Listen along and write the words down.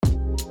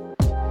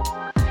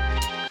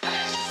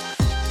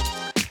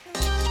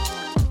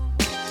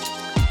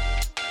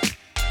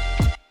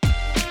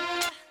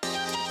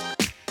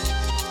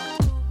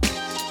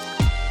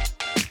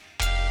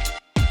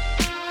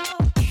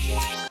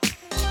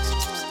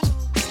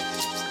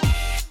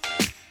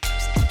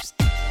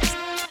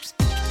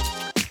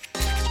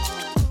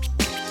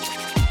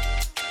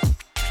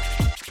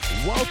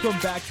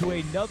Welcome back to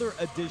another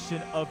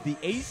edition of the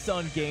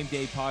ASUN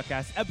Gameday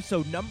Podcast,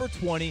 episode number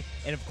 20.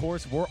 And, of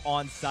course, we're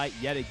on site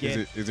yet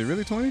again. Is it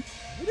really 20?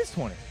 It is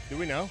 20. Do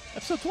we know?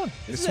 Episode 20.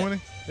 It's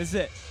 20? This is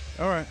it.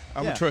 All right.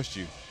 I'm going to trust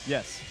you.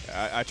 Yes.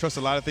 I trust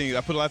a lot of things.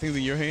 I put a lot of things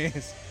in your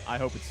hands. I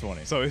hope it's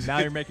 20. So now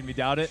you're making me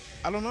doubt it?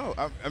 I don't know.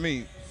 I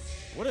mean,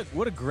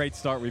 what a great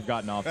start we've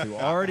gotten off to.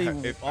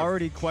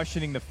 Already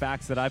questioning the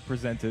facts that I've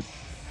presented.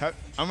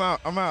 I'm out.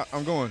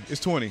 I'm going.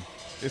 It's 20.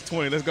 It's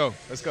 20. Let's go.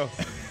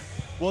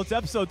 Well, it's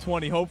episode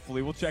 20,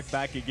 hopefully. We'll check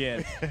back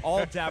again.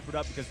 All dappered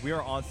up because we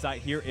are on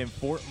site here in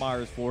Fort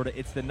Meyers, Florida.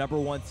 It's the number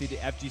 1 seeded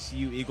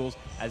FGCU Eagles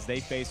as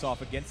they face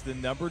off against the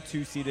number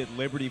 2 seeded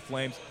Liberty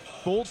Flames.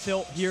 Full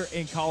tilt here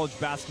in college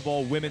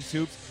basketball, women's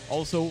hoops.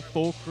 Also,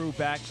 full crew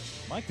back.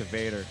 Mike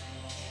DeVader.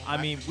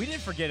 I mean, we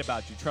didn't forget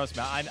about you. Trust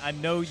me. I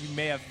know you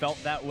may have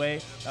felt that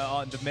way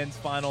on the men's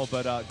final,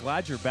 but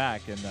glad you're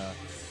back and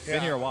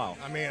been here a while.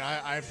 I mean,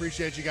 I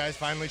appreciate you guys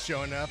finally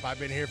showing up. I've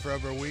been here for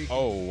over a week.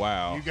 Oh,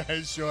 wow. You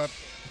guys show up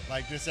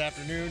like this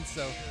afternoon,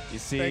 so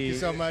thank you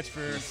so much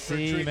for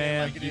treating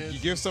man, it like it is. You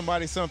give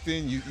somebody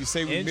something, you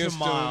say we missed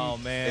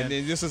them, man. and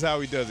then this is how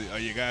he does it. Oh,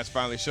 you guys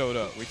finally showed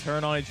up. We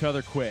turn on each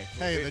other quick.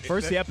 Hey,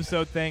 First the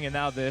episode thing, and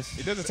now this.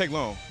 It doesn't take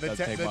long. The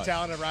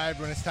talent arrived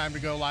when it's time to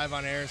go live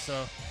on air,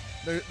 so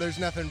there's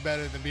nothing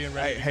better than being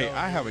ready to go. Hey,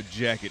 I have a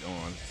jacket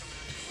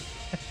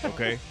on.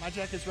 Okay? My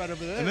jacket's right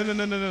over there.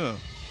 No.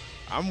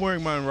 I'm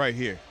wearing mine right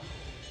here.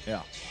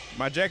 Yeah.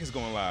 My jacket's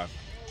going live.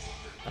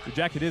 The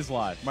jacket is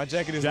live. My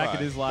jacket is live.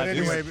 But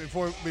anyway,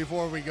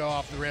 before we go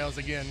off the rails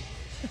again,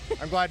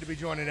 I'm glad to be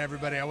joining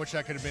everybody. I wish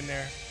I could have been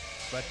there,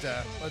 but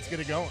let's get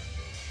it going.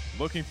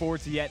 Looking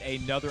forward to yet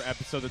another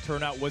episode. The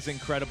turnout was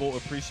incredible.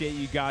 Appreciate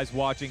you guys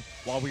watching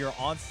while we are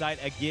on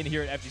site again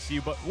here at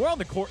FGCU. But we're on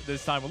the court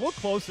this time. We're a little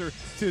closer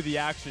to the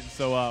action,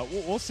 so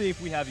we'll see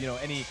if we have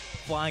any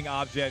flying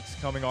objects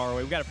coming our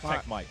way. We got to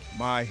protect Mike.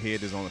 My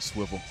head is on a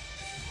swivel.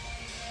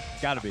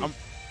 Got to be.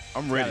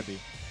 I'm ready. Gotta be.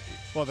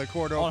 Well, the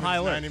court opens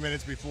 90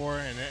 minutes before,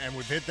 and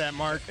we've hit that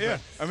mark. Yeah,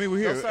 I mean, we're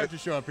here. They'll start to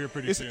show up here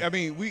pretty soon. I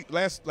mean, we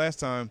last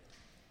time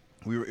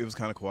it was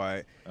kind of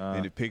quiet,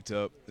 and it picked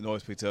up. The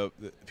noise picked up.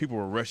 People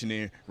were rushing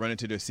in, running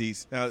to their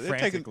seats. Now they're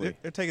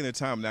taking their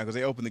time now because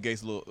they opened the gates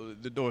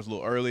the doors a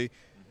little early.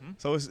 Mm-hmm.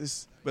 So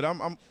it's. But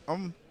I'm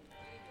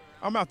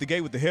out the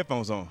gate with the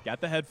headphones on. Got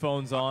the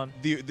headphones on.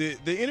 The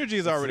energy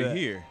is already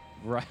here.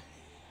 Right.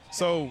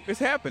 So it's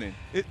happening.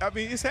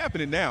 It's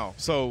happening now.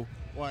 So.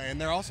 Well,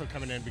 and they're also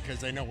coming in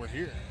because they know we're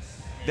here.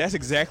 That's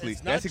exactly.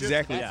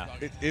 Yeah.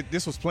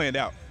 This was planned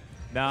out.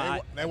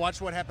 Now they watched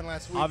what happened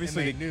last week.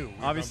 Obviously, and they knew.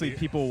 Obviously,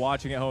 people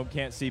watching at home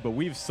can't see, but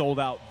we've sold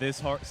out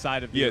this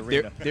side of the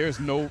arena. There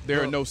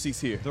are no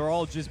seats here. They're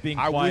all just being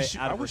quiet.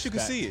 I wish you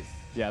could see it.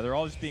 Yeah, they're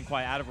all just being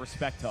quiet out of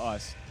respect to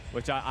us,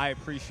 which I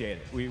appreciate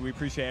it. We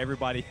appreciate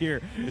everybody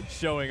here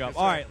showing up. That's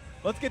all right.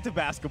 Let's get to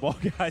basketball,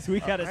 guys.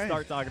 We got to Okay.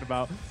 start talking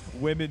about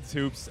women's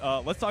hoops.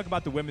 Let's talk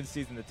about the women's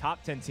season, the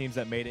top 10 teams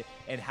that made it,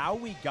 and how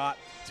we got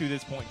to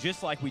this point,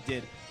 just like we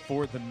did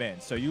for the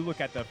men. So you look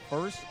at the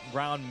first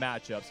round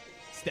matchups,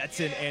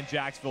 Stetson and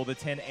Jacksonville, the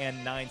 10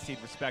 and 9 seed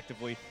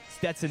respectively.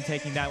 Stetson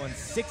taking that one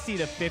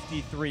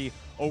 60-53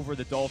 over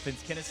the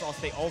Dolphins. Kennesaw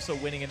State also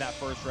winning in that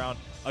first round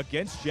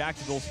against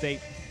Jacksonville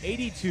State,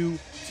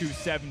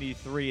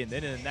 82-73. And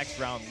then in the next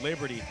round,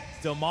 Liberty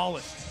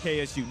demolished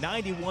KSU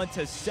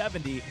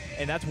 91-70,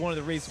 and that's one of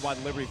the reasons why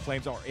the Liberty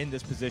Flames are in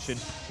this position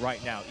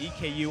right now.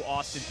 EKU,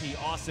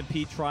 Austin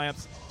P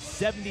triumphs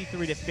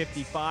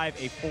 73-55,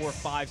 a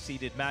 4-5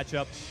 seeded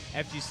matchup.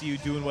 FGCU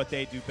doing what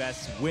they do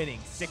best, winning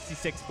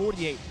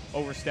 66-48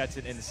 over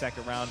Stetson in the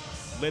second round.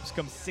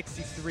 Lipscomb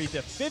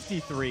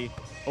 63-53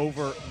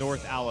 over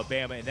North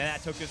Alabama, and then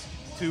that took us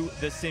to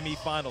the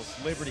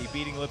semifinals. Liberty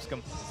beating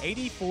Lipscomb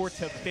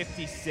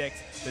 84-56,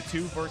 the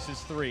 2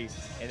 versus 3,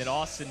 and then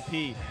Austin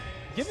P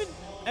giving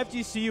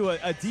FGCU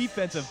a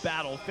defensive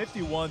battle,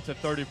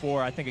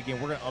 51-34. I think,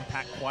 again, we're going to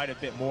unpack quite a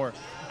bit more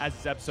as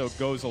this episode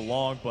goes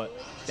along, but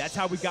that's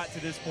how we got to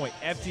this point,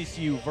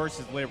 FGCU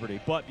versus Liberty.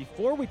 But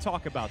before we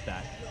talk about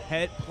that,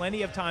 had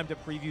plenty of time to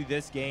preview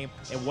this game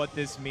and what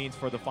this means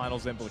for the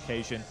finals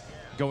implication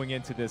going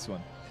into this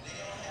one.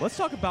 Let's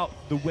talk about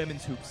the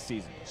women's hoops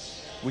season.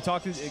 We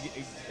talked,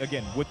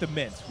 again, with the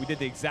men's. We did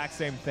the exact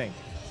same thing.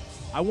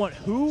 I want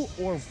who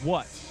or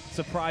what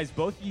surprised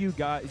both of you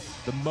guys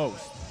the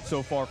most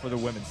so far for the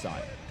women's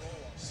side.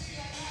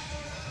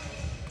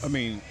 I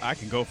mean, I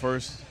can go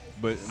first,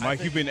 but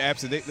Mike, you've been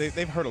absent.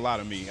 They've heard a lot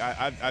of me.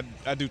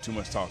 I do too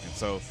much talking,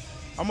 so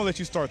I'm gonna let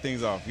you start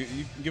things off. You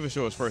can give us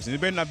yours first, and it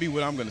better not be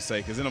what I'm gonna say,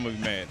 because then I'm gonna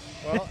be mad.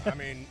 Well, I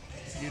mean,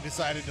 you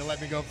decided to let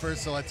me go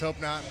first, so let's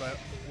hope not. But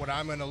what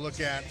I'm gonna look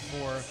at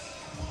for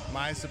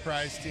my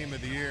surprise team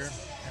of the year,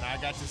 and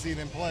I got to see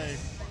them play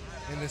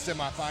in the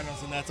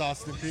semifinals, and that's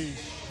Austin P.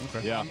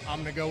 Okay. Yeah.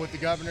 I'm gonna go with the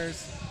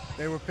Governors.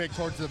 They were picked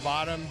towards the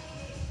bottom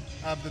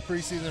of the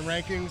preseason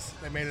rankings.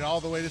 They made it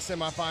all the way to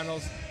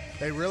semifinals.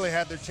 They really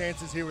had their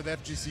chances here with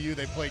FGCU.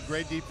 They played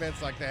great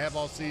defense like they have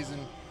all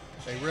season.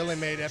 They really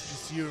made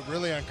FGCU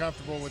really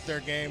uncomfortable with their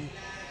game.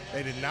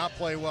 They did not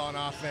play well on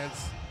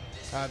offense.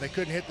 They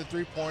couldn't hit the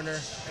three-pointer.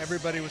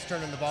 Everybody was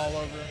turning the ball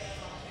over.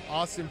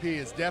 Austin Peay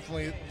is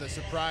definitely the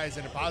surprise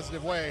in a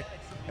positive way,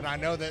 and I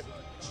know that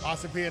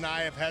Austin Peay and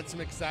I have had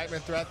some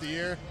excitement throughout the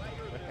year,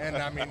 and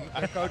I mean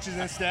their coaches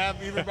and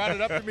staff even brought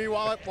it up to me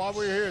while we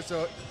were here.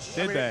 So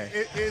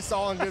it's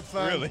all in good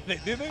fun. Really?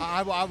 Did they?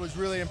 I was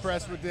really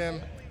impressed with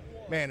them.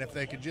 Man, if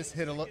they could just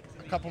hit a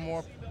couple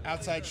more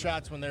outside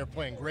shots when they were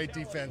playing great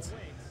defense,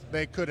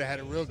 they could have had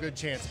a real good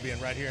chance of being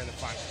right here in the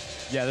final.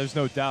 Yeah, there's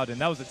no doubt.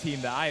 And that was a team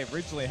that I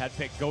originally had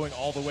picked going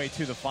all the way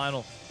to the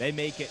final. They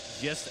make it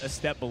just a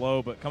step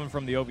below, but coming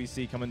from the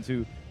OVC, coming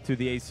to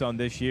the ASUN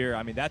this year,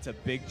 I mean, that's a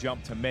big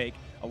jump to make.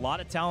 A lot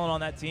of talent on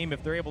that team.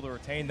 If they're able to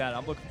retain that,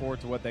 I'm looking forward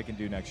to what they can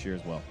do next year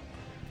as well.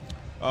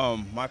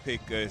 My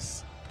pick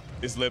is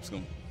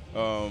Lipscomb.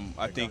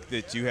 I think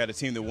that you had a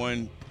team that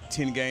won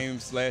 10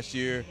 games last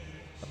year.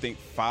 I think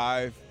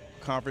 5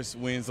 conference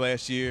wins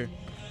last year.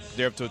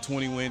 They're up to a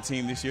 20-win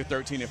team this year,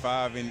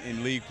 13-5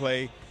 in league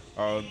play.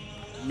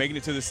 Making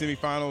it to the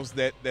semifinals,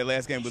 that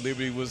last game with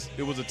Liberty was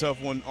a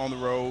tough one on the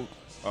road.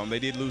 They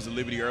did lose to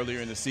Liberty earlier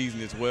in the season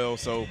as well.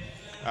 So,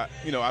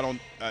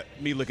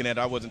 me looking at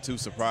it, I wasn't too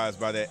surprised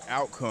by that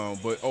outcome.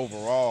 But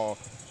overall,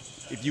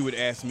 if you would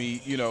ask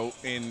me,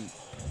 in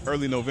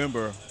early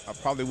November, I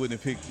probably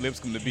wouldn't have picked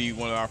Lipscomb to be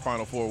one of our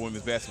Final Four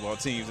women's basketball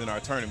teams in our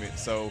tournament.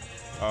 So,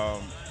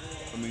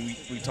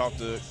 we talked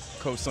to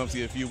Coach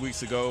Sumpsey a few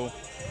weeks ago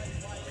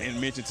and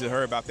mentioned to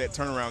her about that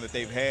turnaround that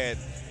they've had.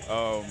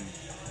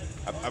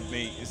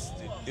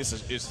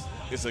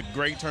 It's a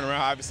great turnaround.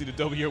 Obviously, the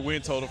double-year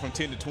win total from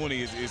 10 to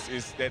 20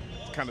 is that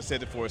kind of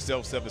set it for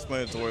itself,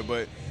 self-explanatory.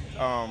 But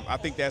I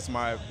think that's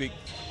my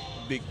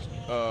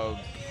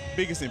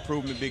biggest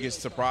improvement,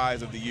 biggest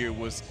surprise of the year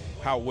was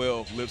how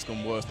well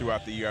Lipscomb was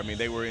throughout the year. I mean,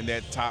 they were in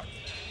that top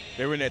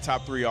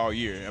 3 all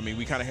year. I mean,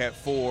 we kind of had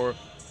 4.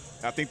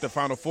 I think the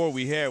Final Four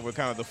we had were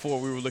kind of the 4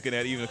 we were looking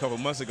at even a couple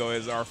months ago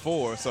as our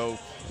 4. So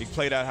it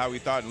played out how we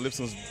thought, and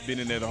Lipscomb's been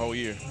in there the whole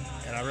year.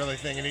 And I really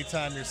think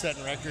anytime you're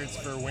setting records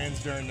for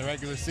wins during the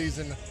regular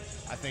season,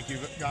 I think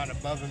you've gone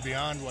above and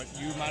beyond what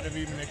you might have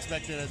even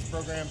expected as a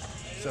program.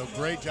 So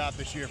great job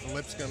this year for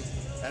Lipscomb.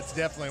 That's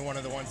definitely one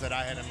of the ones that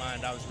I had in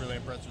mind. I was really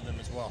impressed with them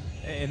as well.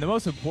 And the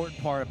most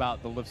important part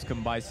about the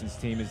Lipscomb Bison's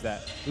team is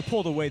that we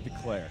pulled away the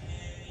Claire,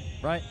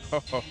 right?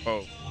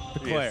 The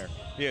Claire.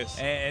 Yes.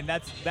 And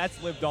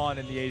that's lived on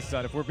in the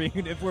ASUN. If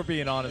we're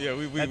being honest, yeah,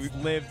 we've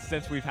lived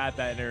since we've had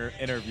that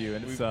interview,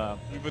 and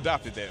we've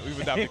adopted that. We've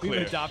adopted Claire.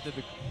 We've adopted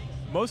the.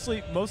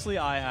 Mostly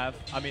I have.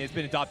 I mean, it's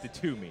been adopted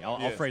to me.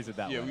 I'll phrase it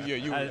that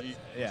way.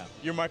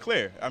 You're my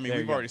Claire. I mean,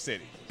 we've already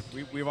said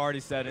it. We've already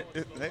said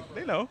it.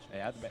 They know.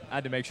 Hey, I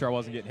had to make sure I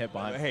wasn't getting hit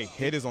behind. Hey,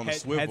 head is on the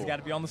swivel. Head's got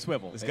to be on the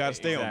swivel. It's got to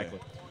stay on there.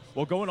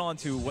 Well, going on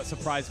to what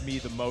surprised me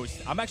the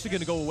most, I'm actually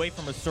going to go away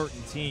from a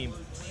certain team.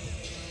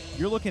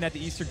 You're looking at the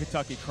Eastern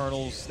Kentucky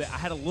Colonels. I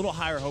had a little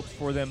higher hopes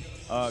for them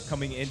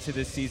coming into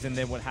this season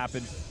than what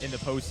happened in the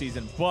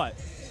postseason. But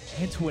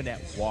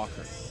Antoinette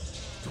Walker,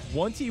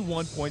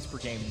 21 points per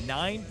game,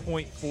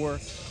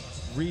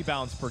 9.4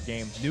 rebounds per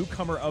game,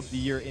 newcomer of the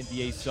year in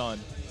the ASUN.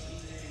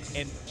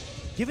 And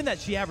given that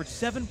she averaged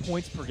 7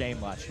 points per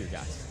game last year,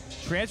 guys,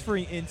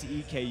 transferring into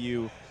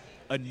EKU,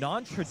 a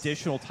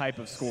non-traditional type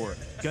of scorer.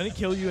 Going to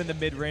kill you in the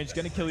mid-range,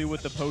 going to kill you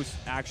with the post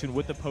action,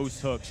 with the post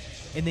hooks,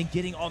 and then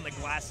getting on the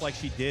glass like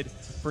she did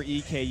for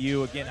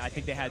EKU. Again, I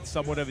think they had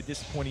somewhat of a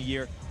disappointing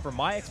year for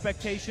my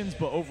expectations,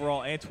 but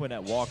overall,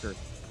 Antoinette Walker,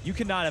 you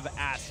cannot have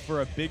asked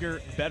for a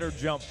bigger, better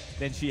jump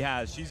than she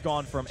has. She's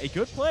gone from a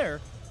good player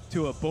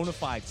to a bona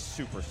fide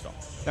superstar.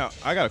 Now,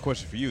 I got a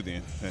question for you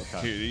then. Okay.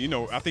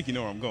 I think you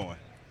know where I'm going.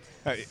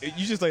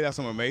 You just laid out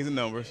some amazing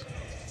numbers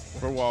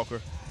for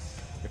Walker.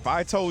 If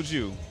I told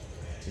you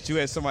that you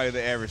had somebody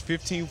that averaged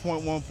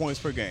 15.1 points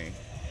per game,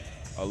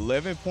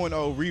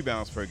 11.0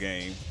 rebounds per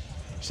game,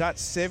 shot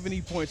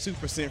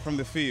 70.2% from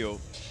the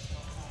field,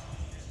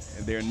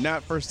 and they're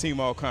not first team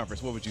all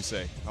conference, what would you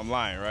say? I'm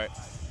lying, right?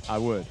 I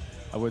would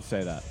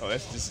say that. Oh,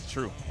 this is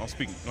true. I'm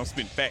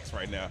spitting facts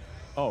right now.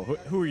 Oh,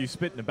 who are you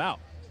spitting about?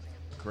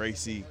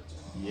 Gracie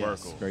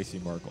Merkel. Gracie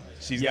Merkel.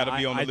 She's got to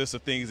be on the list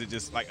of things that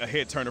just like a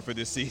head turner for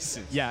this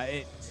season. Yeah,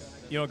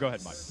 go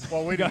ahead, Mike.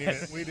 Well, we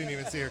didn't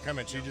even see her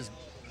coming. She just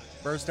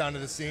burst onto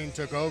the scene,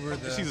 took over.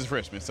 She's a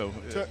freshman, so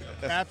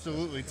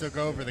absolutely took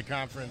over the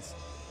conference.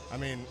 I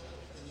mean,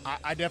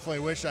 I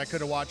definitely wish I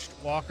could have watched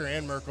Walker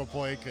and Merkel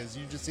play because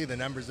you just see the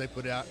numbers they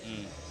put out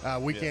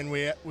week in,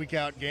 week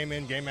out, game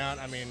in, game out.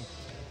 I mean,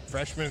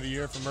 freshman of the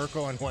year for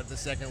Merkel in the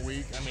second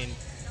week. I mean,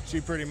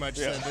 she pretty much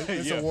said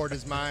this award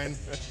is mine.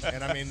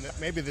 And I mean,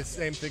 maybe the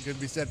same thing could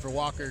be said for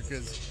Walker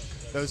because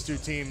those two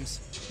teams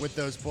with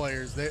those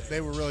players,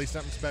 they were really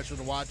something special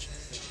to watch.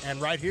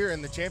 And right here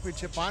in the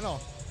championship final,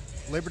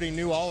 Liberty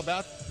knew all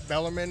about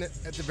Bellarmine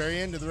at the very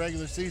end of the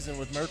regular season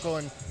with Merkel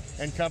and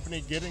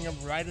company getting them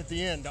right at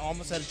the end.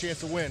 Almost had a chance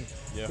to win.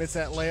 Yeah. Missed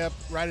that layup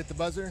right at the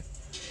buzzer.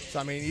 So,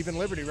 I mean, even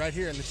Liberty right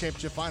here in the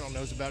championship final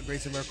knows about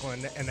Gracie Merkel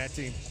and that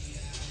team.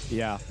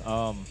 Yeah.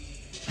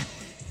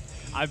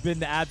 I've been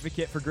the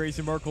advocate for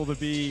Gracie Merkel to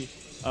be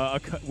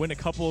win a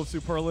couple of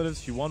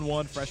superlatives. She won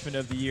one, freshman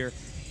of the year.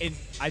 And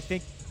I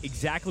think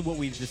exactly what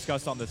we've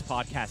discussed on this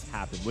podcast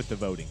happened with the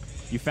voting.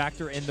 You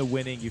factor in the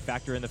winning. You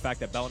factor in the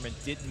fact that Bellarmine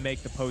didn't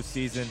make the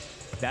postseason.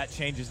 That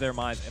changes their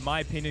minds. In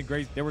my opinion,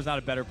 there was not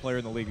a better player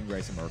in the league than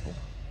Grayson Merkel.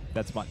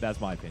 That's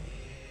my opinion.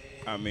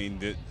 I mean,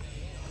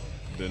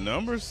 the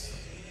numbers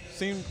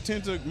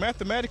tend to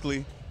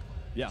mathematically.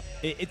 Yeah,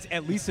 it's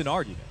at least an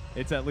argument.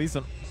 It's at least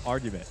an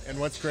argument. And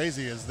what's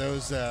crazy is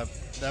those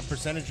that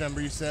percentage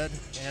number you said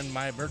and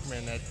Maya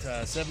Berkman at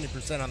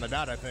 70% on the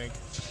dot. I think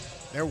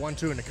they're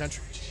 1-2 in the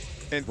country.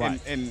 And,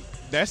 right. and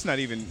that's not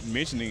even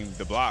mentioning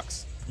the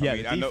blocks. Yeah, I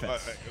mean, the I know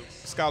defense.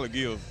 Skylar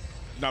Gill.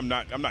 I'm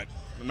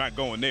not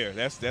going there.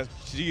 That's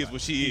she is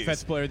what she is.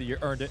 Defense player of the year,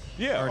 earned it.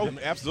 Yeah,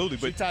 absolutely.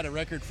 She But tied a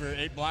record for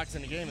 8 blocks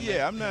in the game.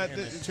 I'm not. In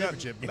the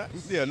championship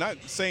game. Not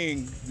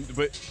saying.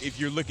 But if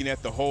you're looking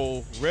at the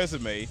whole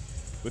resume,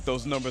 with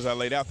those numbers I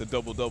laid out, the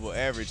double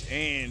average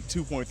and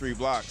 2.3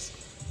 blocks,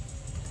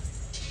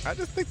 I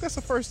just think that's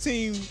a first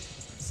team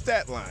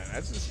stat line. I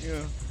just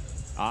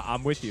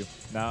I'm with you.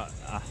 Now,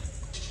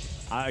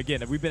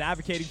 again, we've been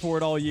advocating for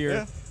it all year.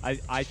 Yeah.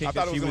 I think I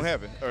thought it was going to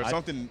happen or I-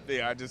 something.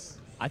 Yeah,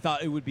 I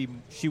thought it would be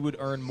she would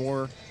earn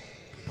more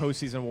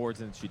postseason awards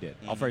than she did.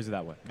 I'll phrase it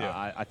that way.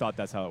 Yeah. I thought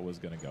that's how it was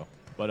going to go.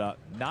 But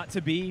not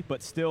to be,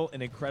 but still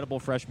an incredible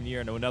freshman year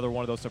and another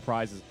one of those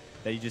surprises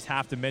that you just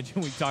have to mention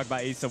when we talk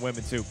about ASUN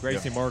women too.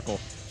 Gracie Merkel.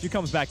 She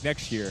comes back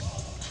next year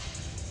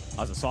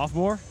as a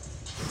sophomore.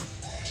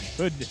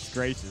 Goodness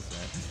gracious,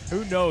 man.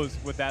 Who knows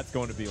what that's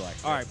going to be like.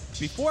 All right,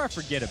 before I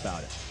forget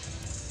about it,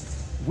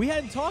 we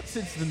hadn't talked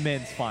since the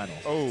men's final.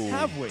 Oh.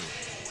 Have we?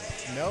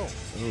 No.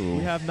 Ooh.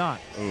 We have not.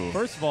 Ooh.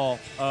 First of all,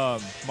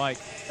 Mike,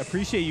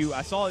 appreciate you.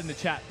 I saw it in the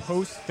chat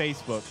post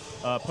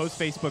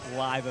Facebook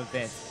live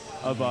event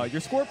of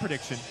your score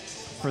prediction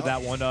for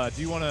that one.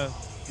 Do you want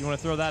to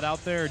throw that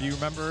out there? Or do you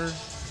remember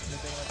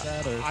anything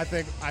like that? Or?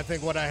 I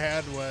think what I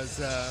had was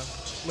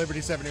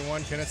Liberty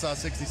 71, Kennesaw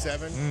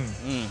 67,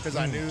 because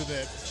I knew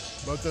that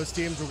both those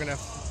teams were going to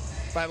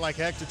fight like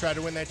heck to try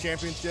to win that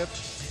championship.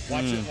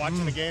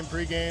 Watching the game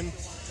pregame,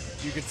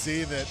 you could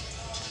see that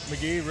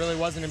McGee really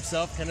wasn't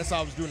himself.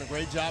 Kennesaw was doing a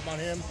great job on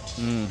him.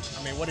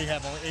 I mean, what did he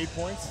have, only 8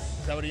 points?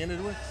 Is that what he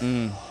ended with?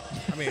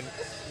 I mean,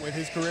 with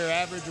his career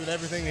average, with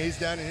everything that he's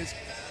done in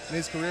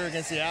his career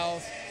against the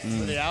Owls,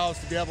 for the Owls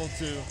to be able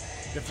to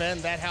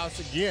defend that house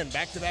again,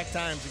 back-to-back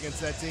times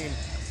against that team,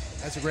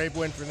 that's a great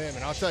win for them.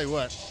 And I'll tell you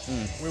what,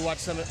 we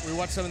watched some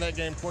of that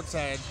game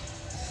courtside,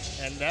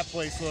 and that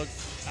place looked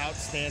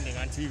outstanding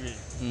on TV.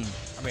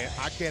 I mean,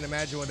 I can't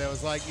imagine what that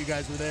was like. You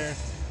guys were there.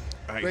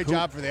 Great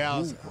job for the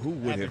Owls. Who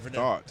would have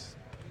thought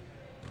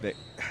that?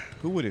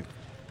 Who would have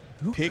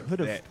picked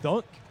that?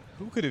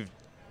 Who could have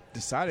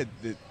decided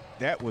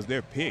that was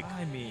their pick?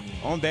 I mean,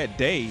 on that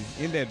day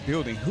in that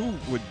building, who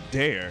would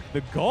dare?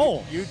 The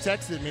goal. You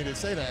texted me to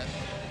say that.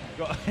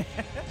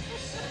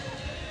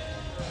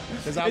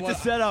 It's a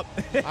setup.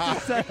 It's a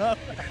setup.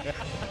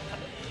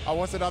 I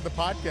wasn't on the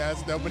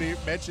podcast. Nobody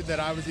mentioned that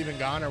I was even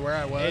gone or where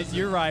I was.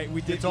 You're right.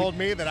 You told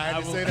me that I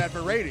had to say that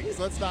for ratings.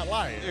 Let's not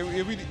lie.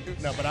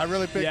 No, but I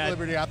really picked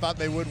Liberty. I thought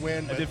they would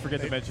win. I did forget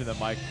to mention that,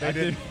 Mike. They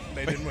didn't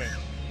win.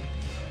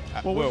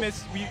 Well,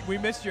 we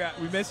missed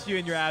you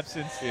in your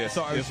absence. Yes,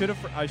 so I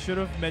should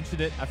have mentioned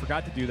it. I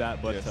forgot to do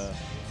that, but. Yes.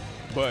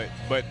 But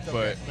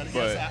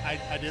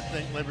I did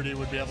think Liberty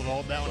would be able to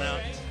hold that one out,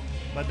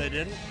 but they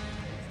didn't.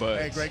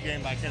 But hey, great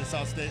game by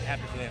Kennesaw State.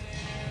 Happy for them.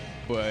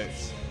 But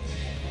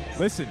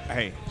listen,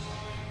 hey,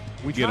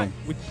 we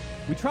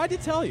tried to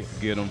tell you.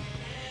 Get them.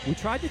 We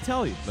tried to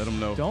tell you. Let them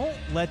know. Don't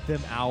let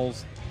them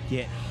Owls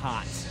get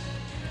hot.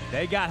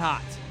 They got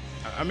hot.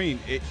 I mean,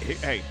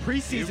 hey,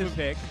 preseason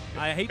pick.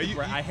 I hate to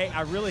brag.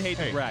 I really hate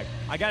to brag.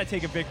 I got to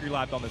take a victory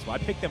lap on this one.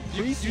 I picked them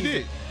preseason. You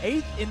did.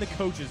 8th in the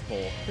coaches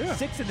poll. Yeah.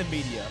 6th in the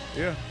media.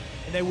 Yeah.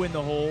 And they win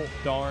the whole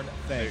darn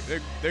thing.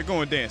 They're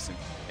going dancing,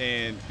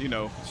 and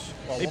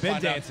they've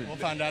been dancing. We'll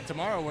find out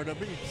tomorrow where they'll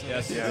be. So.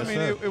 Yes. Yeah. I mean,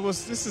 it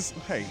was. This is.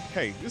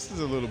 Hey. This is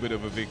a little bit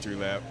of a victory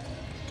lap.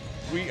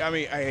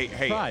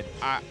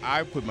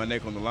 I put my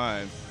neck on the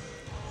line.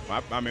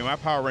 My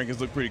power rankings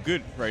look pretty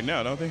good right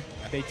now, don't they?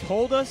 They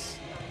told us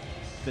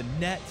the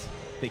net,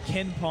 the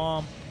Ken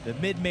Palm, the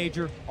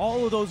mid-major,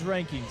 all of those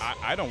rankings.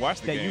 I don't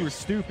watch the game. That you were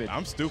stupid.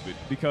 I'm stupid.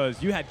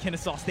 Because you had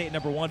Kennesaw State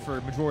 #1 for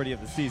a majority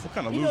of the season. What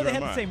kind of loser they am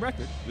had I? the same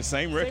record. The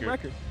same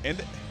record.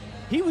 And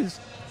he was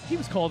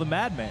called a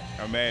madman.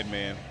 A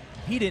madman.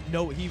 He didn't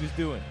know what he was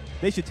doing.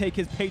 They should take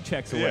his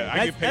paychecks away. Yeah,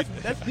 I get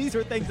paid. These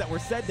are things that were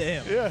said to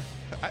him. Yeah,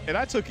 and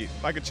I took it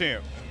like a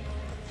champ.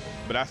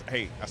 But I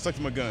stuck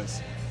to my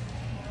guns.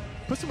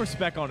 Put some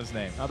respect on his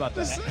name. How about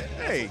that?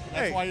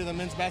 That's why you're the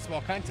men's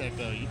basketball contact,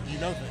 though. You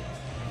know things.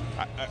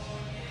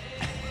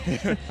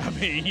 I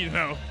mean,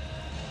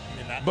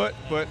 but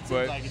like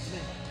it's me.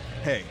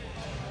 Hey,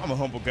 I'm a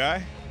humble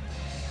guy.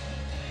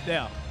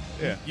 Yeah.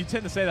 You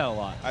tend to say that a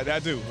lot. I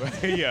do.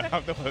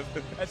 Yeah.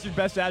 That's your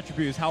best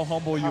attribute is how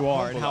humble you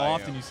are and how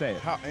often you say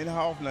it. How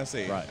often I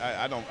say it. Right.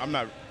 I'm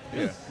not.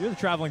 Yeah. You're the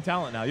traveling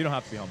talent now. You don't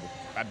have to be humble.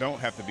 I don't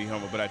have to be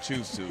humble, but I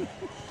choose to.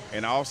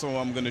 And also,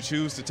 I'm going to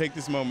choose to take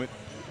this moment,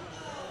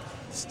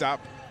 stop,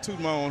 toot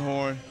my own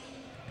horn,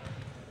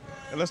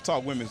 let's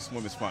talk women's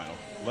final.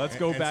 Let's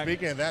go back.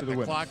 Speaking of that, the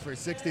clock for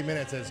 60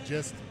 minutes has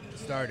just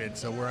started,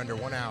 so we're under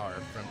 1 hour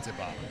from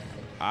tip-off.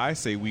 I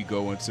say we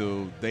go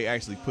until they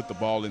actually put the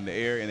ball in the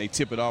air and they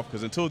tip it off,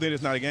 because until then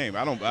it's not a game.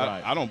 I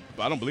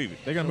don't believe it.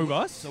 They're gonna move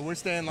us. So we're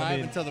staying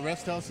live until the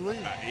rest tell us to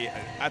leave.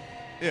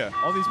 Yeah.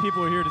 All these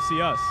people are here to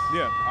see us.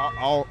 Yeah.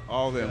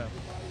 All them. Yeah.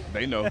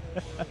 They know.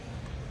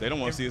 They don't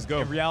want to see us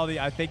go. In reality,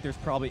 I think there's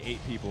probably 8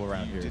 people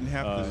around here. You didn't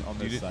have to. On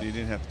this side. You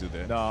didn't have to do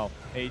that. No,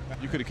 8.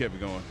 You could have kept it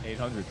going.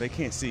 800. They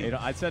can't see.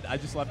 I said I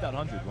just left out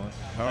 100.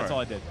 That's all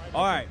I did.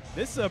 All right,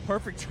 this is a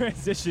perfect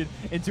transition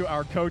into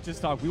our coaches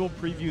talk. We will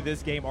preview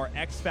this game, our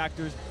X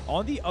factors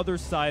on the other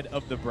side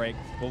of the break.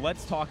 Well,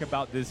 let's talk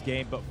about this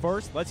game. But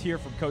first, let's hear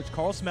from Coach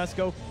Karl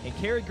Smesko and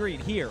Carey Green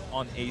here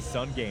on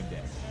ASUN Game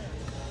Day.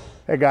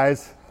 Hey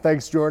guys,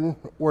 thanks Jordan.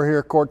 We're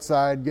here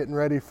courtside getting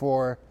ready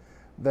for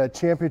the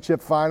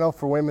championship final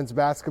for women's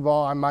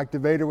basketball. I'm Mike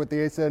DeVader with the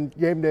ASUN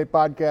Gameday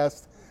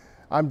Podcast.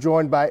 I'm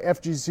joined by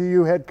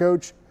FGCU head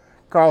coach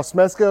Karl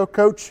Smesko.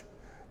 Coach,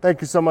 thank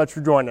you so much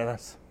for joining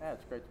us. Yeah,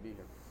 it's great to be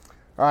here.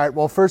 All right,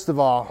 well, first of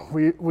all,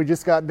 we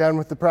just got done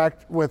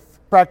with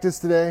practice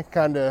today,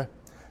 kind of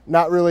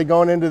not really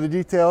going into the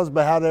details,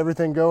 but how did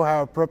everything go?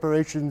 How are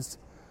preparations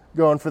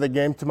going for the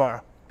game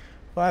tomorrow?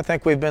 Well, I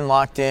think we've been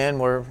locked in.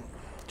 We're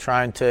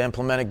trying to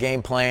implement a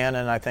game plan,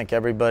 and I think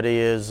everybody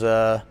is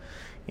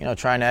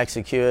trying to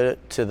execute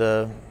it to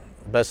the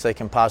best they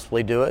can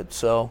possibly do it.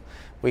 So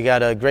we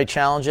got a great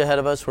challenge ahead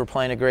of us. We're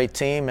playing a great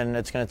team, and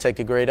it's going to take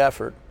a great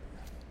effort.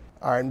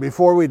 All right, and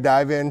before we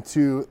dive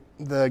into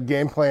the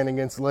game plan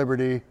against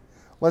Liberty,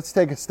 let's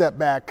take a step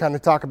back, kind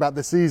of talk about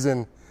the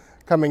season.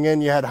 Coming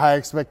in, you had high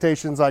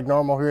expectations like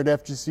normal here at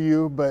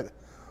FGCU, but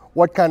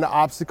what kind of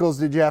obstacles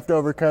did you have to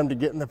overcome to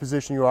get in the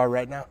position you are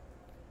right now?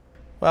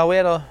 Well,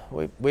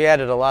 we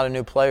added a lot of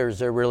new players.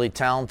 They're really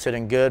talented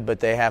and good, but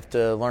they have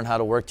to learn how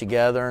to work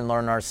together and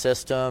learn our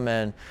system,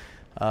 and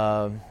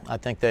I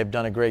think they've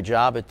done a great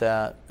job at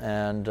that.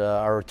 And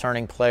our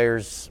returning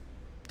players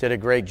did a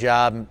great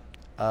job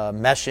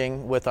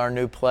meshing with our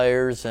new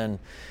players, and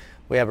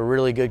we have a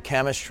really good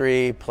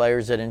chemistry,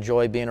 players that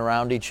enjoy being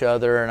around each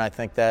other, and I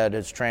think that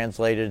has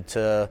translated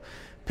to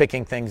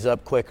picking things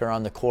up quicker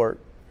on the court.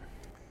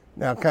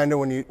 Now, kind of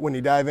when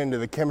you dive into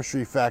the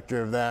chemistry factor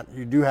of that,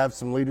 you do have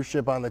some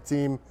leadership on the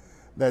team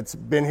that's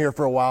been here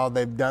for a while.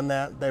 They've done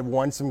that. They've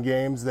won some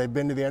games. They've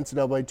been to the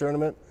NCAA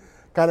tournament.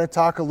 Kind of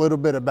talk a little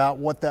bit about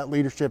what that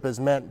leadership has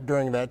meant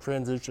during that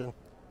transition.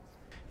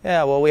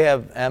 Yeah, well, we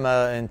have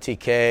Emma and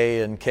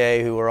TK and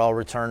Kay, who are all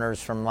returners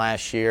from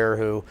last year,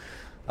 who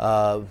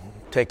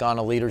take on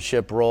a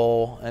leadership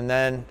role. And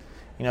then,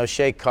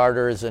 Shay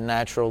Carter is a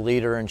natural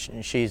leader, and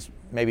she's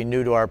maybe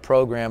new to our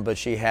program, but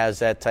she has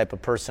that type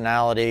of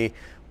personality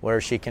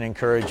where she can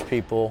encourage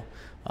people.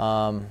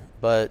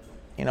 But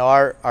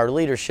our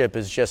leadership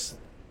is just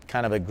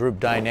kind of a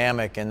group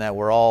dynamic in that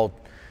we're all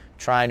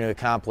trying to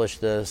accomplish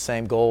the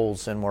same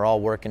goals, and we're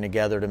all working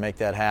together to make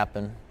that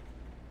happen.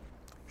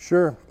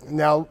 Sure.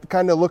 Now,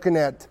 kind of looking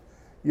at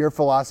your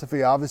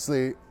philosophy,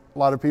 obviously a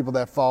lot of people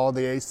that follow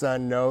the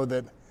ASUN know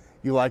that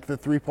you like the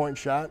three-point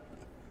shot.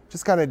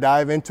 Just kind of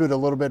dive into it a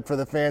little bit for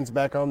the fans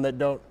back home that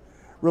don't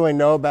really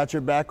know about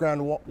your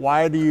background.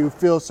 Why do you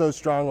feel so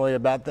strongly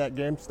about that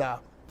game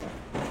style?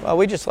 Well,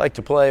 we just like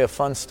to play a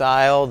fun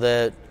style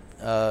that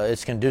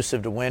is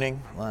conducive to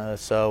winning.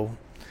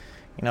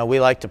 We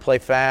like to play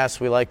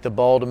fast. We like the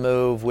ball to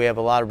move. We have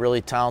a lot of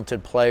really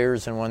talented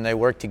players, and when they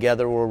work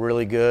together, we're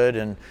really good.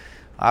 And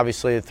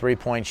obviously, the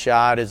three-point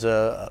shot is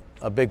a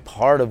big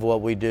part of what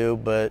we do,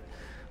 but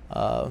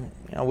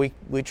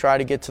we try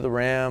to get to the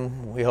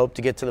rim. We hope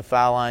to get to the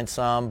foul line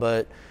some,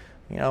 but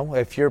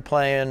if you're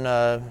playing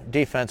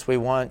defense, we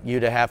want you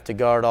to have to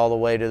guard all the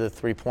way to the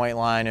three-point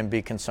line and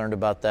be concerned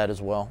about that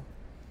as well.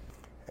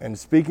 And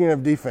speaking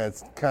of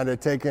defense, kind of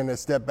taking a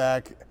step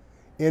back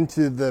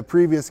into the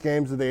previous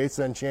games of the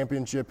ASUN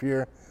Championship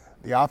here,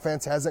 the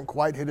offense hasn't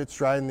quite hit its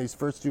stride in these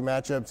first 2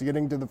 matchups,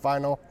 getting to the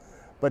final.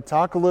 But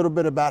talk a little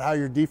bit about how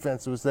your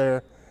defense was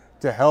there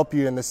to help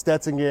you in the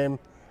Stetson game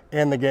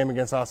and the game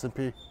against Austin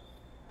Peay.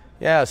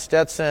 Yeah,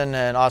 Stetson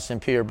and Austin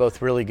Peay are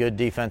both really good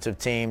defensive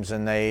teams,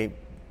 and they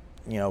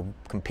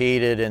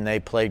competed and they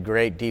played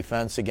great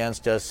defense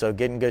against us, so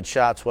getting good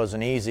shots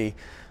wasn't easy.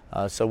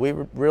 So we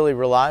really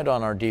relied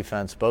on our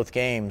defense both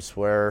games,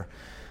 where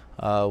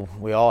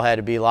we all had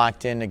to be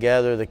locked in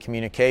together. The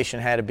communication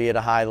had to be at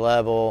a high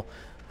level.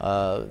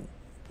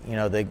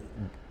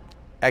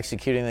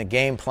 Executing the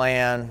game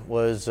plan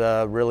was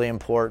really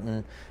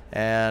important,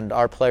 and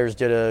our players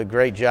did a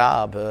great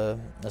job,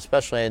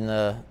 especially in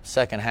the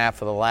second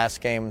half of the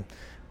last game.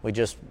 We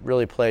just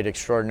really played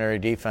extraordinary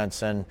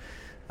defense, and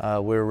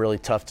we were really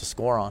tough to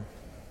score on.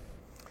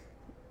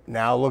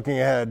 Now looking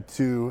ahead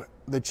to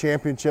the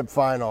championship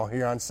final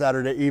here on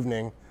Saturday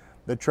evening,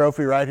 the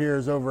trophy right here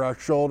is over our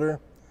shoulder.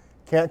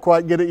 Can't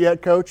quite get it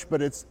yet, Coach,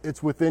 but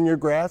it's within your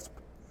grasp.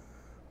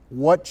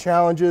 What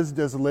challenges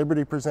does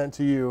Liberty present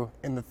to you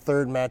in the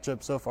third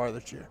matchup so far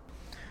this year?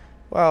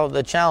 Well,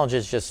 the challenge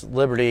is just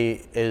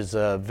Liberty is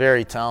a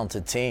very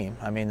talented team.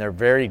 I mean, they're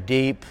very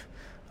deep.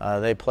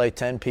 They play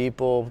 10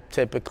 people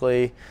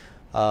typically.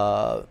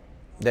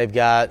 They've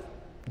got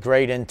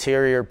great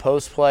interior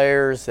post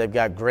players. They've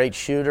got great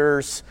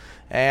shooters,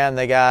 and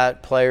they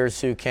got players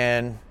who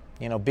can,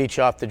 beat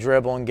you off the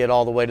dribble and get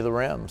all the way to the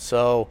rim.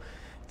 So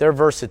their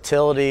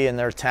versatility and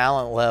their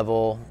talent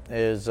level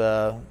is,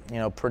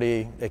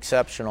 pretty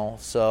exceptional.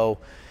 So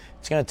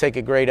it's going to take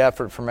a great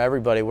effort from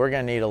everybody. We're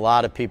going to need a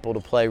lot of people to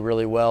play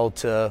really well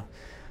to,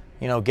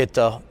 get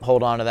to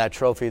hold on to that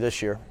trophy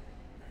this year.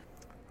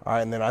 All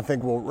right, and then I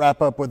think we'll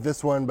wrap up with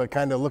this one, but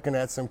kind of looking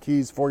at some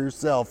keys for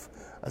yourself.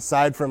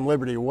 Aside from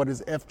Liberty, what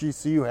does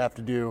FGCU have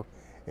to do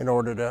in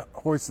order to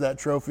hoist that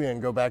trophy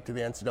and go back to the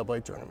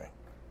NCAA tournament?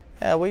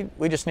 Yeah,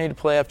 we just need to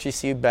play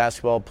FGCU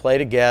basketball, play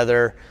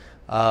together.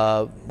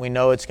 We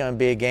know it's going to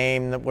be a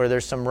game where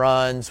there's some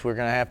runs. We're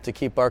going to have to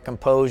keep our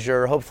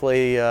composure.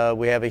 Hopefully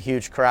we have a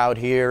huge crowd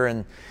here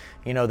and,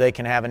 they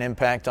can have an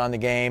impact on the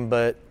game.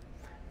 But,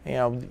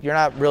 you're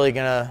not really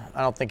going to –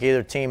 I don't think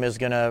either team is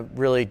going to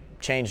really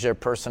change their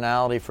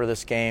personality for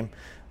this game.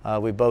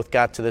 We both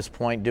got to this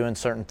point doing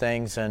certain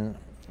things, and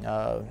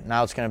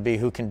now it's going to be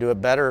who can do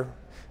it better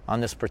on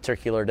this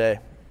particular day.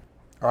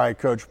 All right,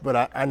 Coach,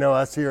 but I know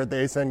us here at the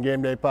ASUN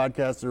Gameday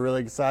Podcast are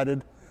really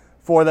excited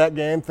for that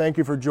game. Thank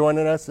you for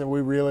joining us, and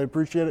we really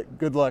appreciate it.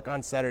 Good luck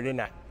on Saturday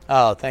night.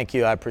 Oh, thank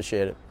you. I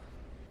appreciate it.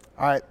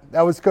 All right,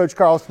 that was Coach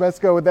Karl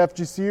Smesko with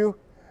FGCU.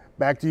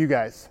 Back to you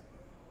guys.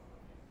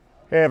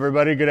 Hey,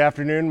 everybody. Good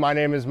afternoon. My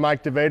name is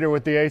Mike DeVader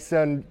with the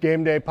ASUN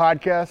Gameday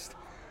Podcast.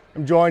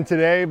 I'm joined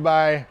today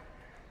by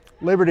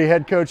Liberty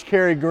head coach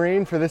Carey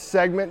Green for this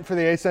segment for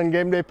the ASUN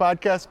Gameday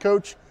Podcast.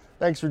 Coach,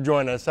 thanks for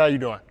joining us. How you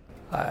doing?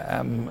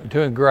 I'm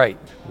doing great.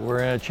 We're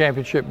in a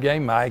championship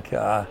game, Mike.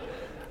 I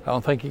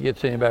don't think it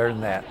gets any better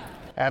than that.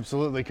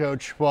 Absolutely,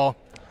 Coach. Well,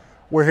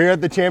 we're here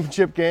at the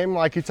championship game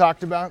like you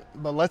talked about,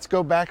 but let's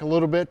go back a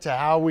little bit to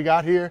how we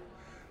got here.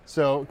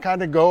 So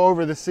kind of go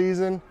over the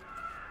season,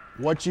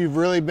 what you've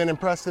really been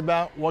impressed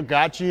about, what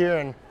got you here,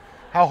 and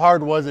how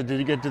hard was it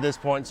to get to this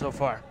point so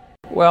far?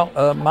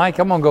 Well, Mike,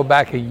 I'm going to go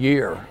back a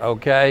year,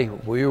 okay?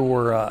 We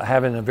were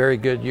having a very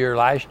good year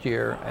last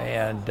year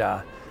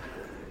and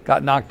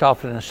got knocked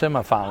off in the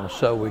semifinals.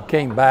 So we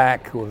came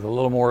back with a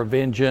little more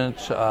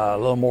vengeance, a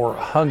little more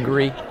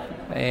hungry,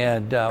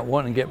 and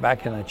wanting to get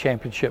back in the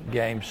championship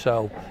game.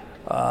 So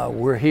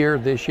we're here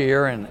this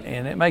year, and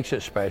it makes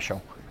it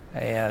special.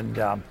 And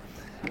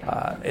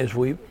as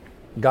we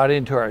got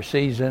into our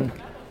season,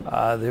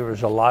 there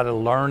was a lot of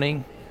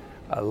learning,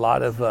 a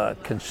lot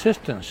of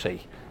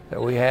consistency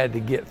that we had to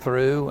get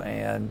through,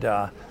 and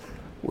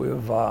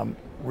we've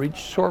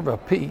reached sort of a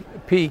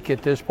peak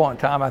at this point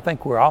in time. I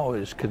think we're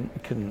always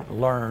can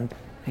learn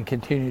and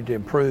continue to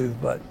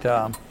improve, but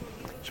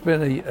it's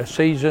been a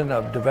season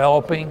of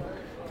developing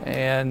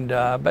and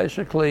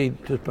basically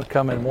just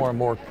becoming more and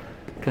more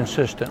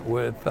consistent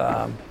with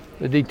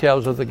the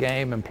details of the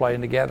game and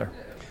playing together.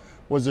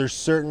 Was there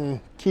certain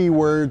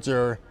keywords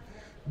or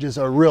just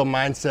a real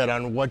mindset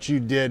on what you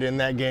did in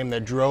that game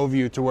that drove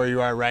you to where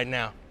you are right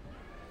now?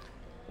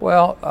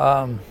 Well,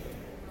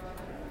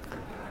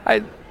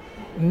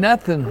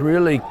 nothing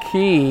really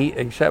key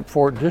except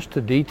for just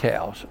the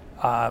details.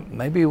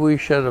 Maybe we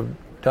should have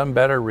done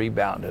better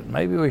rebounded.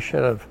 Maybe we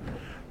should have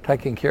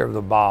taken care of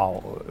the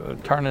ball,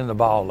 turning the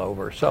ball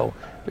over. So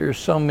there's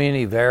so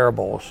many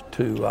variables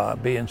to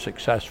being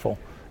successful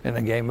in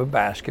a game of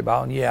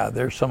basketball. And yeah,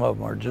 there's some of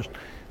them are just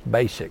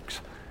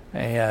basics.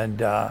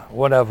 And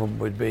one of them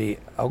would be,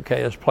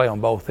 okay, let's play on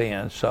both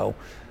ends. So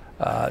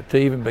to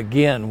even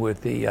begin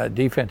with the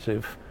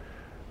defensive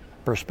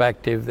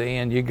perspective,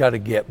 then you got to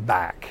get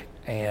back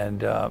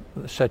and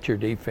set your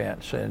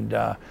defense. And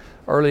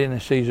early in the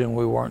season,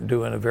 we weren't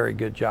doing a very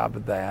good job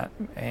of that,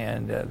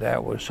 and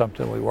that was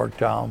something we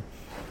worked on.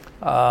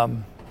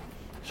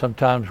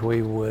 Sometimes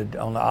we would,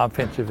 on the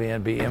offensive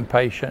end, be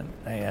impatient,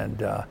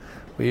 and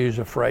we use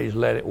a phrase,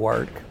 let it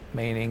work,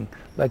 meaning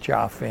let your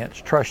offense,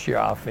 trust your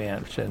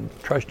offense, and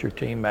trust your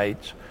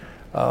teammates,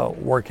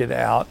 work it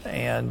out.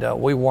 And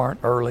we weren't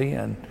early,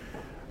 and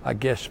I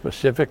guess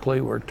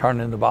specifically we're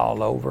turning the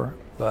ball over.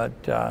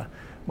 But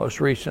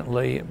most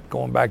recently,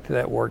 going back to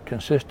that word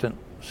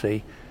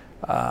consistency,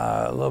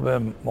 a little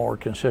bit more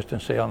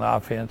consistency on the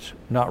offense,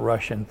 not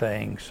rushing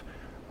things,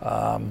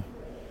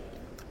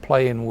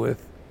 playing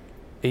with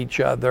each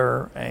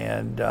other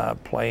and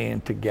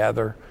playing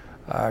together.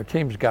 Our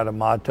team's got a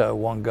motto,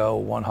 one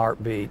goal, one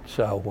heartbeat.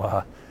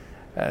 So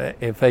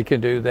if they can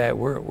do that,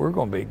 we're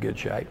going to be in good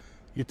shape.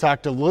 You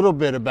talked a little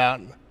bit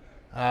about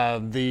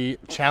the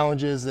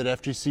challenges that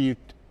FGCU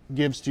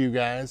gives to you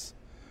guys,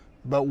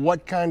 but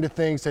what kind of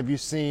things have you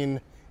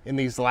seen in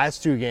these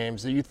last two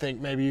games that you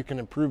think maybe you can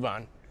improve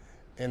on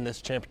in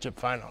this championship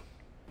final?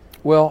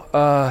 Well,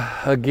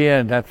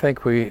 again, I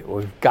think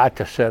we've got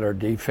to set our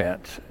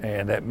defense,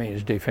 and that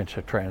means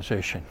defensive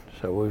transition.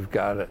 So we've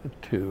got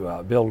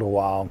to build a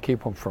wall and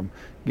keep them from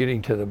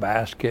getting to the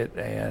basket,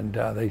 and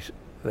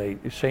they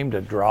seem to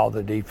draw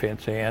the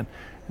defense in, and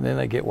then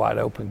they get wide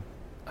open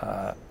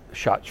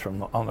shots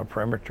from on the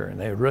perimeter, and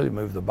they really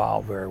move the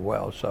ball very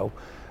well. So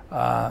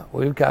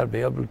we've got to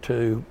be able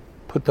to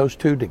put those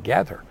two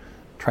together,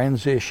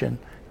 transition,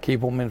 keep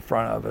them in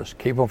front of us,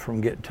 keep them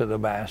from getting to the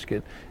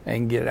basket,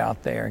 and get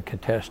out there and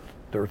contest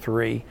their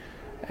three.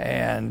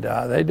 And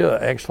they do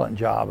an excellent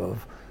job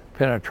of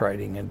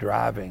penetrating and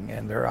driving,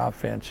 and their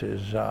offense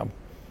is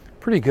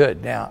pretty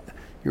good. Now,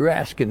 you're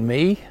asking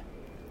me,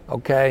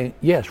 okay,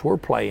 yes, we're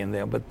playing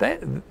them, but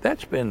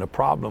that's been the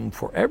problem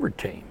for every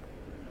team,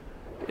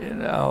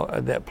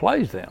 that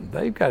plays them.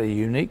 They've got a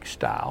unique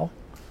style,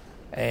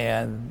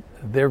 and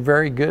they're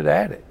very good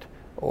at it,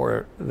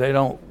 or they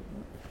don't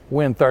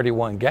win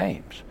 31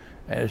 games.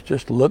 And it's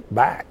just look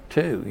back,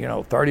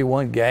 too.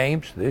 31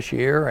 games this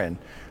year, and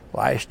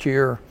last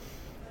year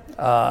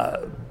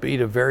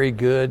beat a very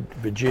good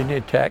Virginia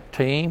Tech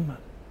team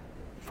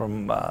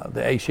from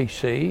the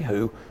ACC,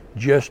 who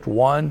just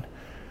won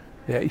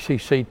the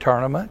ACC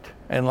tournament.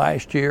 And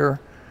last year,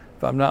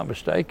 if I'm not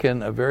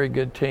mistaken, a very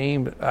good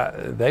team.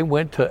 They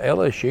went to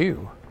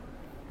LSU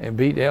and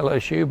beat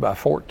LSU by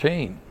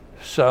 14.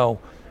 So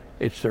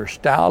it's their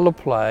style of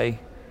play,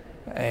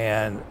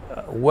 and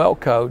well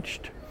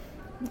coached,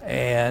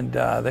 and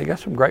they got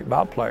some great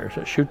ball players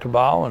that shoot the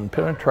ball and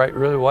penetrate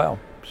really well.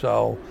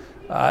 So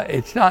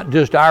it's not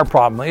just our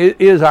problem.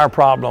 It is our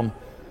problem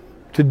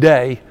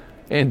today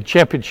in the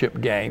championship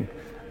game,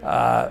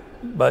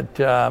 but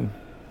they're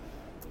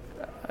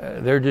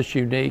just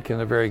unique, and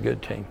they're a very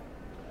good team.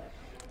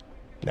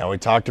 Now, we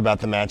talked about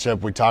the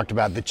matchup. We talked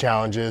about the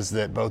challenges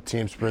that both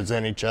teams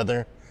present each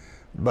other.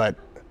 But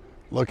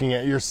looking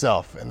at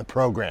yourself and the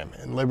program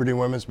in Liberty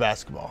women's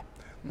basketball,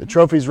 the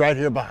trophy's right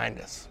here behind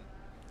us.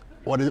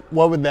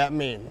 What would that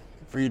mean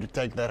for you to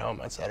take that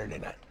home on Saturday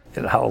night?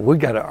 We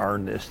got to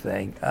earn this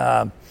thing.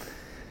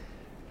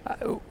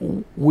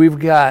 We've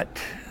got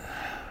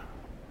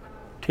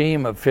a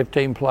team of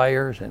 15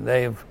 players, and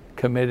they've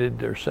committed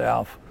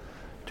themselves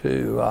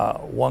to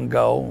one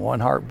goal,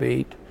 one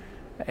heartbeat,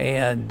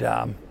 and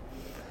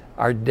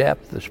our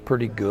depth is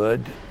pretty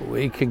good.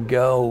 We can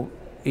go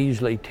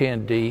easily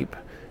 10 deep,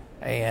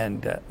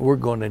 and we're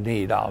going to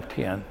need all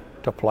 10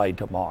 to play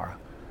tomorrow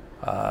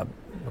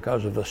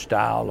because of the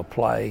style of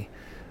play.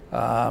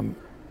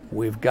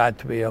 We've got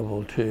to be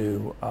able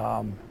to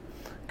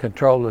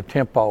control the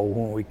tempo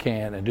when we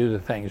can and do the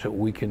things that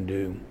we can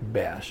do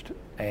best.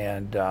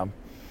 And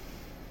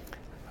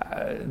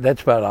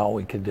that's about all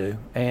we can do.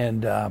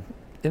 And,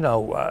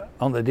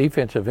 on the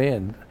defensive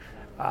end,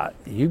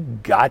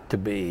 you've got to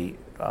be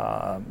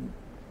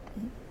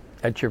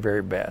at your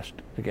very best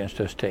against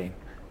this team.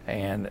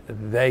 And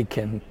they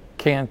can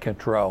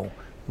control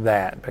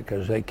that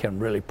because they can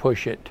really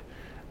push it.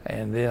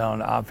 And then on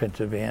the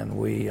offensive end,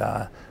 we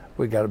got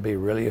to be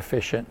really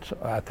efficient. So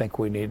I think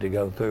we need to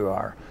go through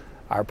our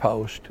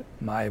post,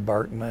 Maya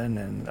Berkman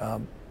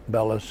and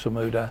Bella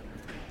Samuda,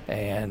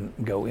 and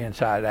go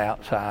inside,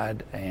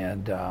 outside,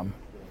 and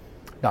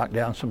knock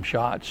down some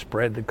shots,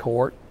 spread the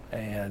court,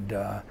 and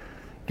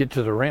get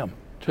to the rim,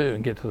 too,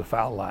 and get to the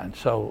foul line.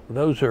 So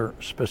those are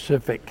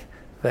specific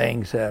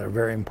things that are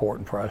very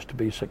important for us to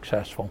be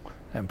successful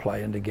and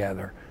playing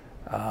together.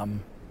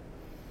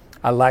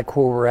 I like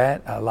where we're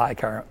at. I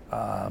like our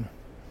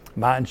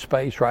mind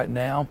space right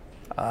now,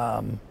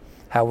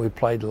 how we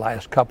played the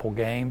last couple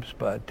games,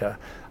 but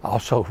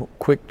also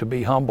quick to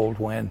be humbled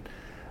when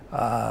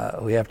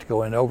we have to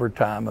go in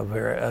overtime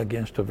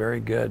against a very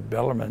good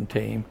Bellarmine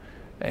team,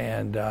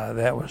 and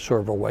that was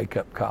sort of a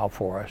wake-up call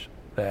for us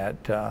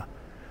that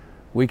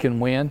we can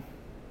win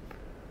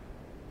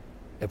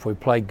if we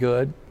play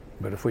good,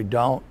 but if we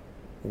don't,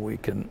 we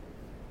can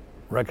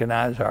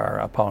recognize our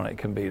opponent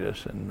can beat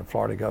us, and the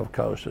Florida Gulf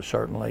Coast is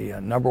certainly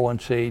a number one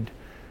seed.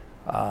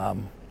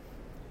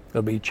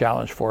 It'll be a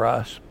challenge for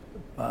us,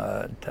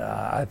 but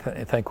I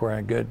think we're in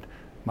a good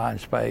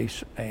mind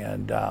space,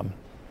 and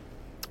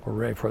we're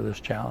ready for this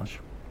challenge.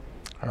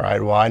 All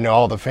right, well, I know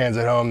all the fans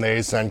at home, the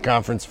ASUN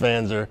Conference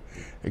fans, are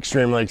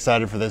extremely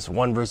excited for this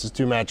 1 versus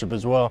 2 matchup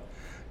as well.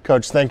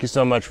 Coach, thank you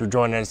so much for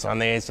joining us on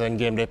the ASUN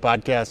Gameday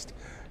Podcast.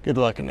 Good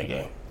luck in the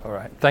game. All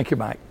right. Thank you,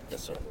 Mike.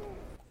 Yes, sir.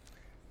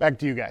 Back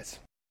to you guys.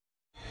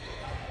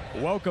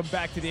 Welcome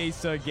back to the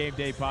ASUN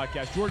Gameday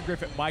Podcast. Jordan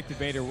Griffitt, Mike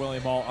DeVader,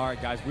 William Hall. All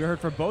right, guys, we heard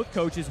from both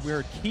coaches. We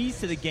heard keys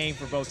to the game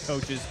for both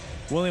coaches.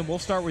 William, we'll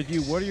start with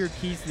you. What are your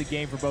keys to the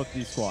game for both of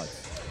these squads?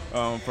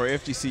 For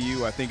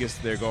FGCU, I think it's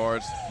their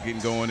guards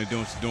getting going and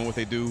doing what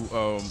they do.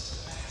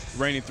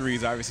 Raining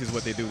threes, obviously, is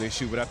what they do. They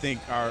shoot. But I think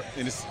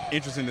and it's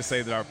interesting to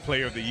say that our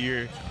player of the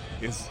year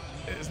it's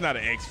not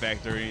an X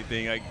factor or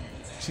anything. Like,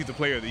 she's the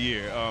player of the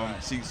year.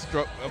 She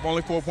struck up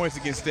only 4 points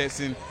against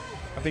Stetson.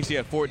 I think she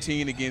had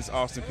 14 against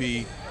Austin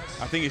Peay.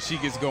 I think if she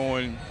gets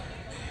going,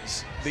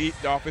 the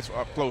offense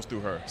flows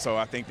through her. So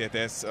I think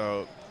that's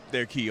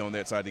their key on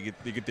that side to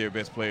get their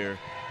best player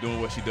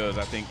doing what she does.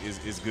 I think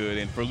is good.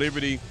 And for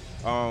Liberty,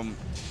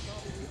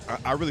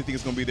 I really think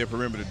it's going to be their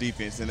perimeter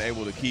defense and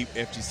able to keep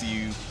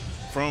FGCU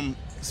from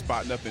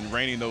spotting up and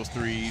raining those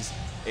threes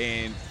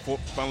and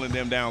funneling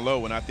them down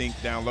low. And I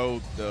think down low,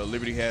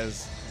 Liberty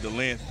has the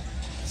length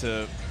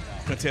to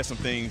contest some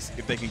things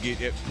if they can get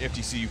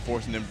FGCU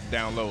forcing them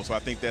down low. So I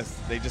think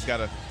they just got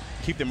to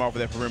keep them off of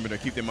that perimeter,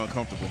 keep them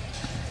uncomfortable.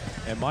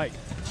 And Mike?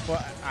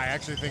 Well, I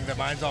actually think that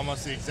mine's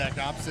almost the exact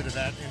opposite of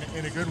that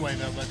in a good way,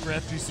 though. But for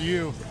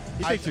FGCU,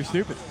 he thinks you're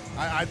stupid.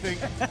 I think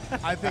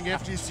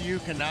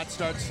FGCU cannot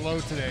start slow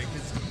today,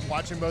 because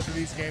watching both of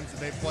these games that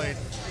they've played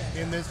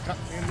in this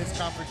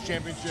conference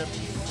championship,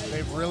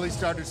 they've really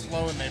started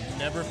slow and they've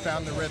never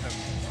found the rhythm.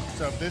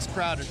 So if this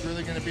crowd is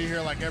really going to be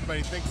here like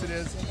everybody thinks it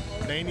is,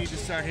 they need to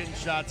start hitting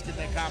shots, get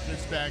that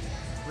confidence back,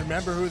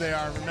 remember who they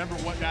are, remember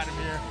what got them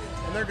here,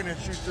 and they're going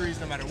to shoot threes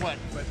no matter what.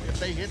 But if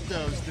they hit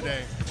those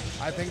today,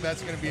 I think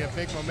that's going to be a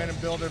big momentum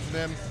builder for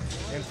them.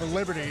 And for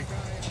Liberty,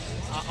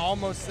 I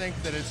almost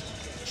think that it's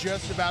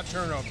just about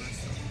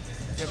turnovers.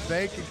 If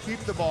they can keep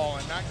the ball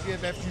and not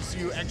give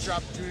FGCU extra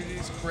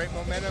opportunities to create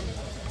momentum,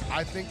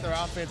 I think their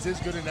offense is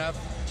good enough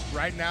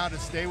right now to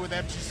stay with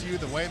FGCU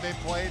the way they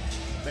played.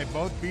 They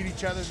both beat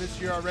each other this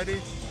year already,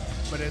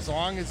 but as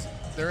long as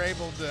they're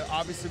able to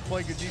obviously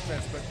play good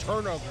defense, but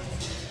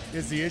turnovers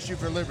is the issue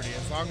for Liberty.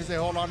 As long as they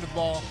hold on to the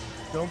ball,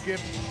 don't give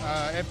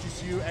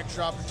FGCU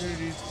extra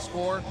opportunities to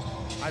score,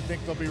 I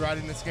think they'll be right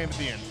in this game at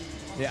the end.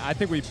 Yeah, I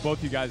think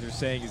both you guys are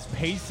saying is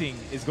pacing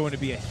is going to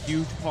be a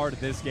huge part of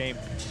this game.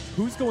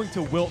 Who's going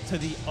to wilt to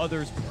the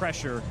other's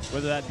pressure,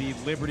 whether that be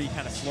Liberty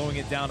kind of slowing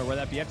it down or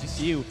whether that be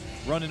FGCU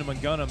running them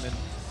and gun them and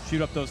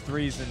shoot up those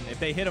threes. And if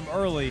they hit them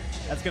early,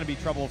 that's going to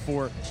be trouble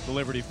for the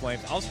Liberty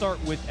Flames. I'll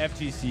start with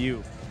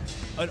FGCU.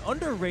 An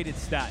underrated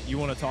stat you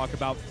want to talk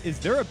about is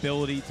their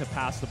ability to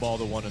pass the ball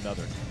to one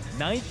another.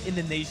 9th in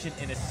the nation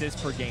in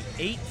assists per game,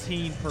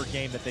 18 per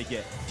game that they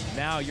get.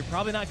 Now, you're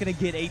probably not going to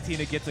get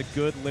 18 against a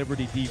good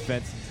Liberty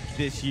defense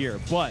this year,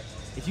 but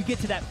if you get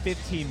to that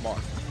 15 mark,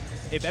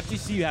 if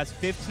FGCU has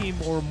 15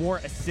 or more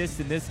assists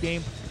in this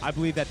game, I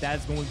believe that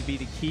is going to be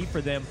the key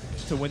for them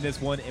to win this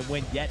one and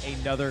win yet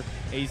another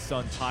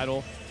ASUN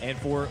title. And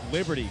for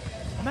Liberty,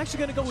 I'm actually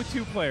going to go with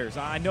 2 players.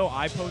 I know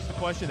I posed the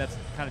question. That's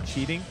kind of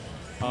cheating.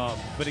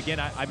 But again,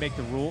 I make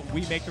the rule.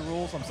 We make the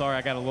rules. I'm sorry,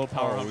 I got a little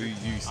power hungry.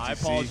 I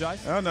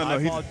apologize. No.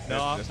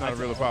 That's not a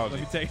real apology.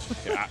 Let me take.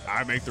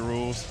 I make the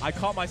rules. I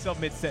caught myself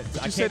mid-sentence.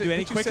 I can't do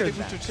any quicker than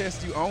that. With your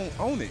chest, you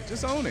own it.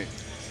 Just own it.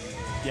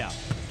 Yeah,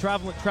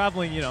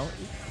 traveling. You know.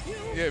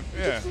 Yeah.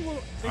 Yeah.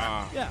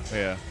 I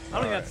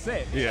don't even have to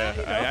say it.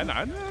 Yeah.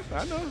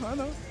 I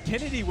know.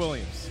 Kennedy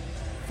Williams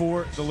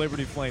for the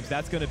Liberty Flames.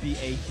 That's going to be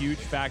a huge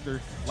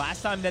factor.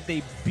 Last time that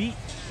they beat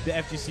the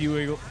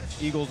FGCU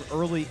Eagles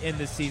early in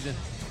the season,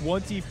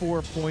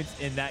 24 points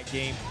in that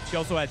game. She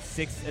also had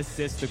 6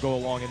 assists to go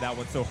along in that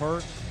one. So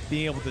her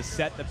being able to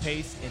set the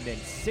pace, and then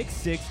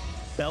 6'6"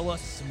 Bella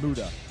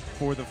Smuda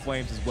for the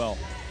Flames as well.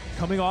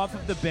 Coming off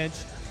of the bench,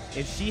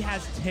 if she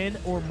has 10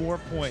 or more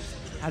points,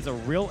 has a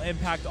real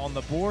impact on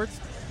the boards,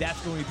 that's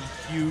going to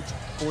be huge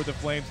for the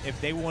Flames if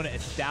they want to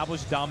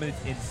establish dominance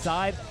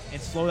inside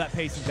and slow that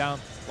pacing down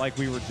like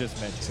we were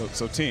just mentioning.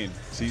 So 10.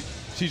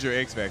 She's your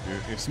X factor.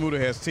 If Smuda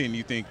has 10,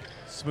 you think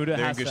they're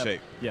in good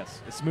shape?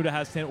 Yes. If Smuda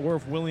has 10, or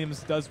if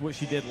Williams does what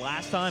she did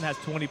last time, has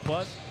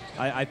 20+,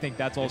 I think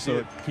that's also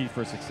a key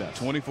for success.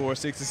 24,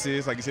 6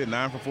 assists, like you said,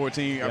 9 for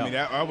 14. Yep.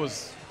 I mean,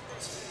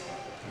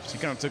 she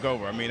kind of took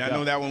over. I mean, I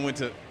know that one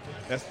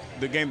that's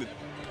the game that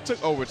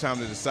took overtime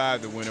to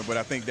decide the winner, but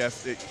I think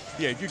that's it.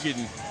 Yeah, if you're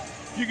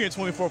getting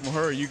 24 from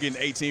her and you're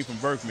getting 18 from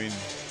Berkman,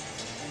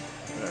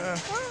 I'll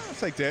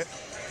take that.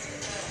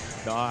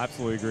 No, I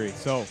absolutely agree.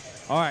 So,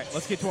 all right,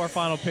 let's get to our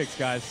final picks,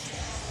 guys.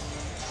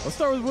 Let's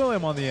start with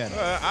William on the end.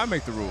 I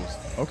make the rules.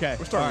 Okay.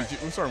 We're starting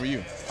with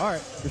you. All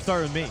right. You're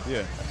starting with me.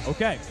 Yeah.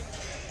 Okay.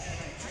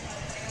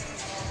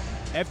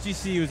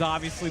 FGCU is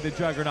obviously the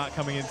juggernaut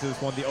coming into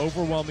this one, the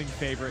overwhelming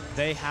favorite.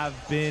 They have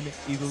been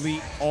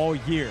elite all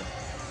year.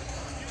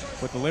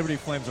 But the Liberty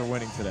Flames are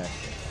winning today.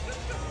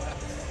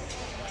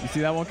 You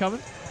see that one coming?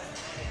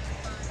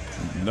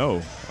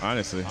 No,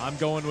 honestly. I'm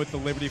going with the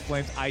Liberty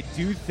Flames. I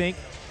do think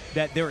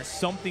that there is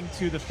something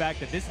to the fact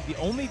that this is the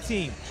only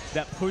team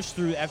that pushed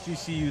through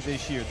FGCU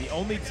this year, the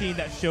only team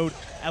that showed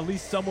at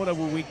least somewhat of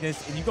a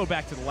weakness. And you go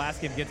back to the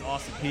last game against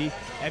Austin P,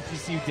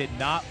 FGCU did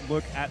not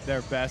look at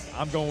their best.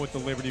 I'm going with the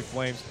Liberty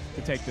Flames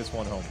to take this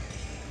one home.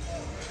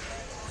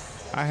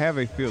 I have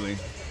a feeling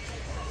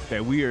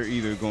that we are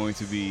either going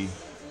to be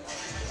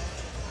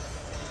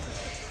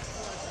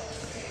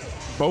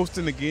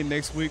boasting again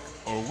next week,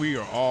 or we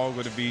are all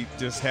going to be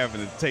just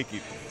having to take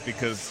it,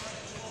 because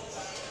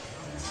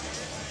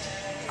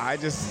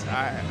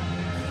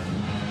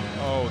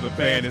the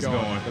band is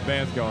going. The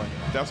band's going.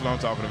 That's what I'm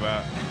talking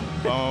about.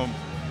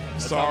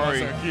 Sorry.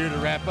 That's our cue to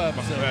wrap up.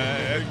 So.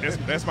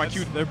 That's my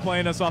cue. They're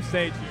playing us off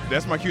stage.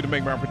 That's my cue to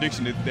make my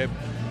prediction that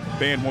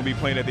band won't be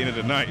playing at the end of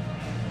the night.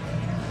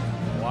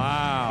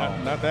 Wow.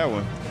 Not that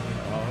one.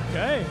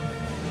 Okay.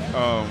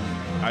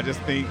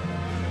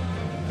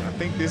 I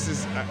think this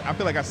is. I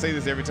feel like I say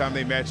this every time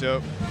they match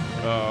up.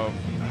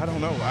 I don't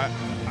know.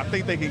 I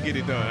think they can get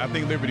it done. I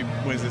think Liberty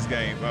wins this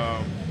game.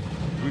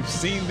 We've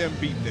seen them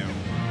beat them,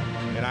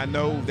 and I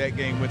know that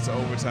game went to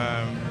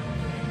overtime.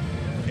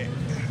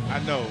 I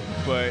know,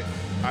 but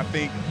I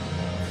think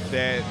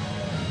that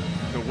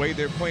the way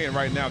they're playing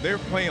right now, they're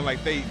playing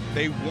like they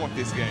want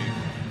this game.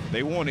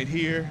 They want it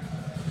here.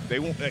 They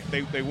want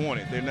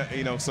it. They're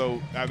not,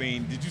 So I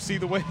mean, did you see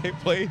the way they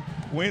played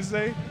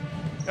Wednesday,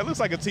 that looks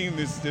like a team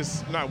that's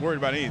just not worried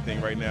about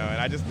anything right now.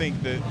 And I just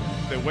think that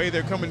the way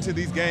they're coming to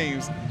these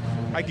games,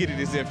 I get it,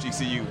 it's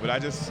FGCU, but I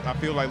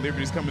feel like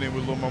Liberty's coming in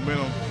with a little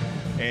momentum,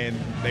 and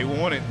they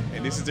want it,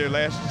 and this is their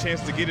last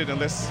chance to get it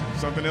unless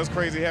something else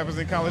crazy happens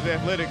in college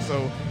athletics.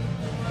 So,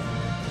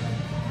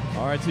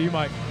 all right, to you,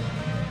 Mike.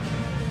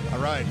 All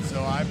right,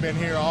 so I've been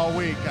here all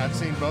week. I've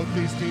seen both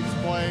these teams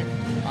play.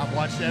 I've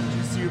watched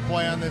FGCU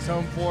play on this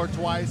home floor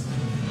twice.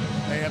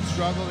 They have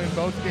struggled in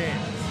both games.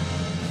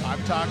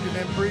 I've talked to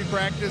them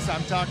pre-practice.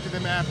 I've talked to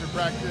them after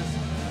practice.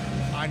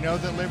 I know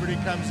that Liberty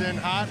comes in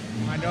hot.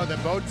 I know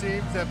that both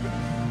teams have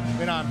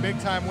been on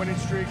big-time winning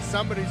streaks.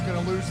 Somebody's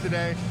going to lose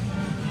today.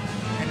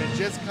 And it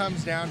just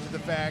comes down to the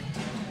fact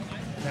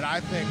that I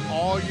think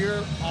all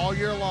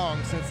year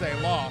long since they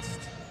lost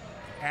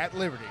at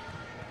Liberty,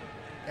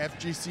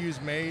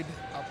 FGCU's made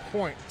a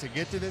point to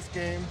get to this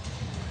game,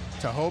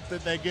 to hope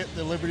that they get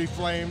the Liberty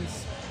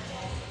Flames.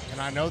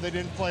 And I know they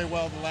didn't play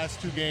well the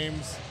last 2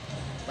 games,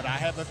 but I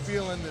have a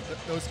feeling that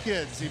those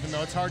kids, even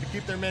though it's hard to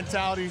keep their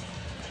mentality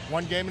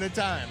one game at a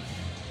time,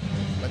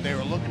 but they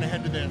were looking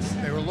ahead to this.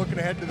 They were looking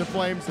ahead to the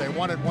Flames. They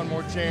wanted one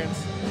more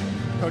chance.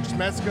 Coach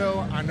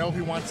Smesko, I know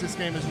he wants this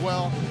game as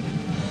well.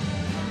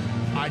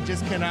 I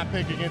just cannot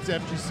pick against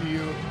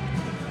FGCU.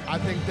 I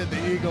think that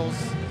the Eagles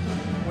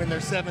win their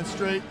 7th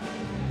straight.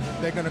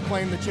 They're going to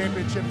claim the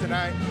championship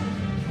tonight,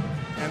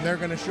 and they're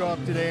going to show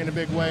up today in a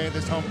big way.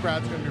 This home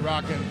crowd's going to be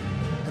rocking,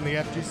 and the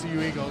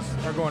FGCU Eagles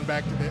are going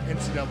back to the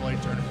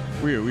NCAA tournament.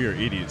 We are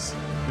idiots.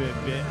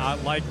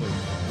 Likely.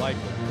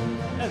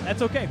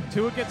 That's okay.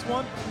 2 against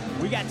 1.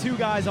 We got 2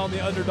 guys on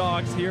the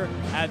underdogs here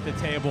at the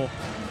table.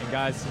 And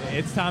guys,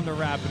 it's time to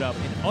wrap it up.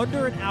 In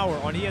under an hour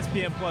on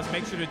ESPN Plus,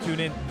 make sure to tune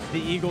in the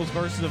Eagles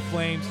versus the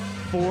Flames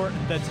for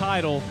the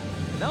title.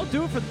 And that'll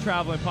do it for the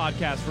Traveling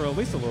Podcast for at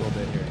least a little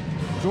bit here.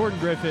 Jordan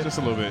Griffitt. Just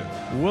a little bit.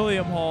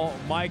 William Hall,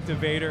 Mike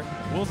DeVader.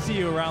 We'll see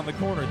you around the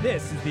corner.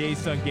 This is the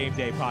ASUN Game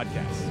Day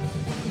Podcast.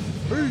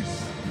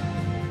 Peace.